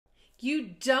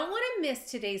You don't want to miss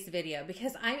today's video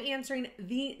because I'm answering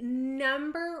the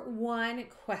number one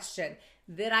question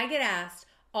that I get asked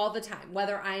all the time,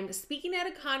 whether I'm speaking at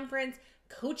a conference,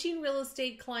 coaching real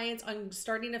estate clients on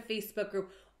starting a Facebook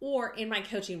group, or in my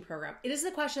coaching program. It is a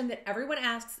question that everyone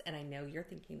asks, and I know you're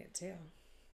thinking it too.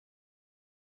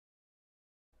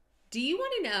 Do you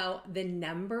want to know the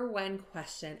number one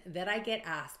question that I get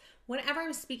asked whenever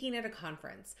I'm speaking at a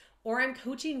conference, or I'm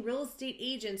coaching real estate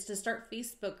agents to start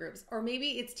Facebook groups, or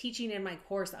maybe it's teaching in my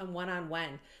course on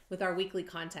one-on-one with our weekly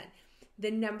content?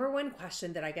 The number one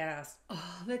question that I get asked all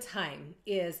the time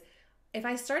is, if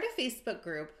I start a Facebook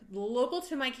group local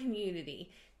to my community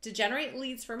to generate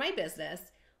leads for my business,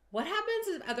 what happens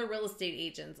if other real estate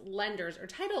agents, lenders, or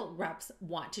title reps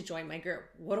want to join my group?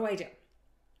 What do I do?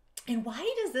 And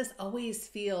why does this always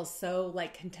feel so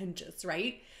contentious,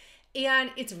 right?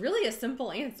 And it's really a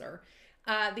simple answer.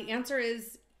 The answer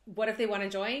is, what if they want to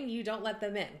join? You don't let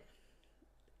them in.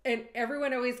 And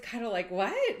everyone always kind of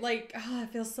what? It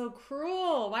feels so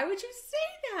cruel. Why would you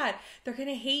say that? They're going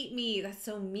to hate me. That's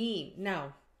so mean.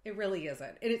 No, it really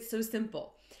isn't. And it's so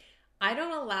simple. I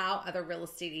don't allow other real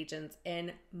estate agents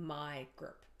in my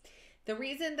group. The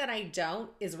reason that I don't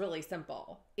is really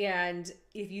simple. And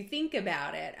if you think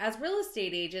about it, as real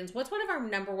estate agents, what's one of our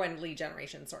number one lead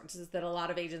generation sources that a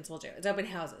lot of agents will do? It's open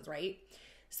houses, right?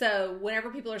 So whenever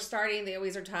people are starting, they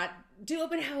always are taught, do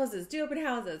open houses,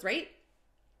 right?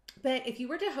 But if you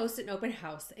were to host an open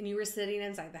house and you were sitting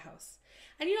inside the house,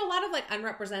 and a lot of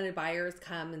unrepresented buyers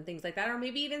come and things like that, or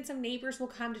maybe even some neighbors will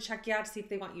come to check you out to see if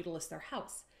they want you to list their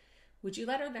house. Would you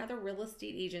let another real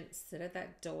estate agent sit at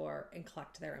that door and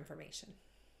collect their information?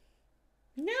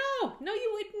 No,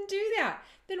 you wouldn't do that.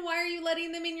 Then why are you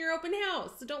letting them in your open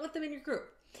house? So don't let them in your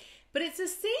group. But it's the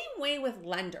same way with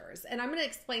lenders. And I'm going to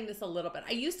explain this a little bit.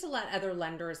 I used to let other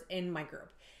lenders in my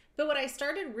group. But what I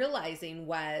started realizing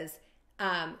was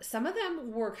some of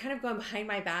them were kind of going behind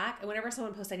my back. And whenever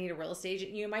someone posts, I need a real estate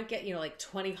agent, you might get,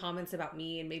 20 comments about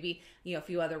me and maybe, a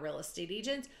few other real estate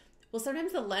agents. Well,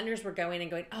 sometimes the lenders were going and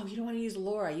going, oh, you don't want to use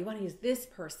Laura, you want to use this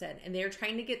person. And they're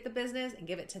trying to get the business and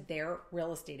give it to their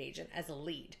real estate agent as a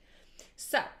lead.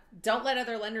 So don't let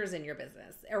other lenders in your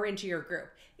business or into your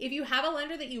group. If you have a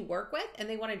lender that you work with and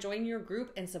they want to join your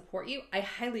group and support you, I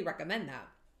highly recommend that.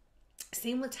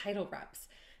 Same with title reps.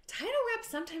 Title reps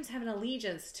sometimes have an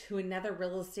allegiance to another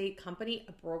real estate company,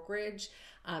 a brokerage.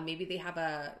 Maybe they have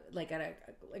an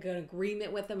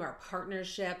agreement with them or a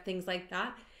partnership, things like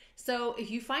that. So if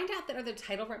you find out that other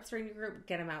title reps are in your group,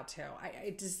 get them out too.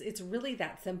 It's really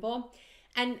that simple.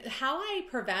 And how I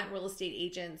prevent real estate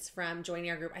agents from joining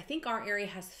our group, I think our area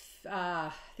has,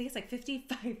 I think it's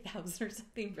 55,000 or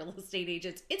something real estate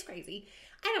agents. It's crazy.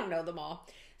 I don't know them all.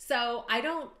 So I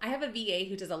have a VA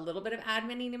who does a little bit of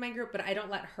adminning in my group, but I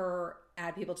don't let her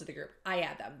add people to the group. I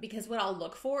add them because what I'll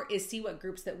look for is see what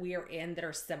groups that we are in that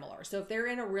are similar. So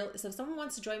if someone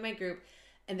wants to join my group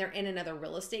and they're in another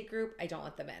real estate group, I don't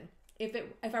let them in.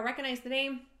 If I recognize the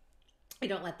name, I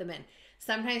don't let them in.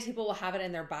 Sometimes people will have it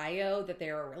in their bio that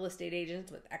they're a real estate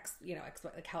agent with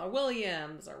Keller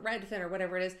Williams or Redfin or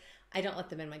whatever it is. I don't let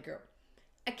them in my group.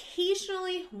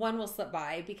 Occasionally one will slip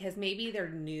by because maybe they're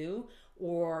new,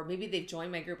 or maybe they've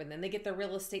joined my group and then they get their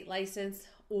real estate license,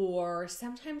 or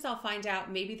sometimes I'll find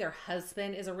out maybe their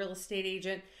husband is a real estate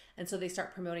agent and so they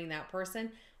start promoting that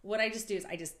person. What I just do is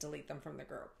I just delete them from the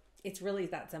group. It's really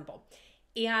that simple.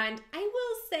 And I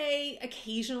will say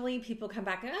occasionally people come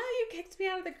back and, oh, you kicked me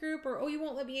out of the group, or, oh, you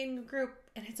won't let me in your group,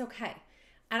 and it's okay.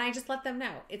 And I just let them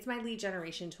know. It's my lead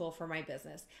generation tool for my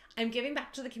business. I'm giving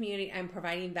back to the community. I'm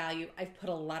providing value. I've put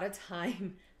a lot of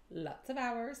time, lots of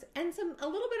hours, and a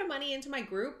little bit of money into my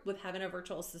group with having a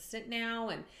virtual assistant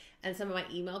now, and some of my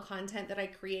email content that I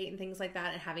create and things like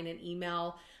that, and having an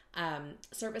email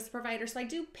service provider. So I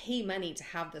do pay money to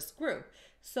have this group.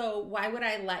 So why would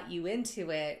I let you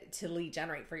into it to lead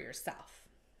generate for yourself?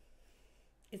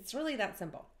 It's really that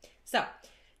simple. So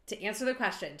to answer the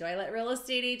question, do I let real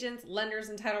estate agents, lenders,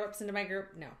 and title reps into my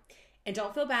group? No. And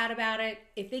don't feel bad about it.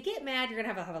 If they get mad, you're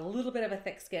going to have a little bit of a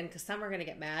thick skin because some are going to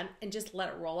get mad, and just let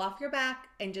it roll off your back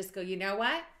and just go, you know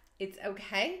what? It's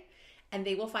okay. And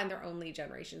they will find their own lead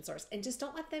generation source, and just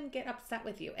don't let them get upset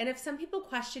with you. And if some people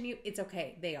question you, it's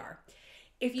okay. They are.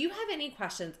 If you have any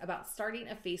questions about starting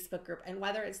a Facebook group and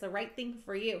whether it's the right thing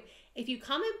for you, if you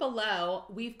comment below,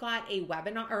 we've got a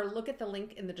webinar, or look at the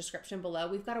link in the description below.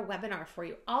 We've got a webinar for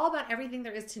you all about everything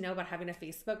there is to know about having a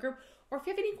Facebook group. Or if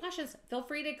you have any questions, feel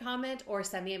free to comment or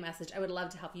send me a message. I would love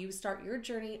to help you start your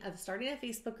journey of starting a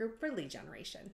Facebook group for lead generation.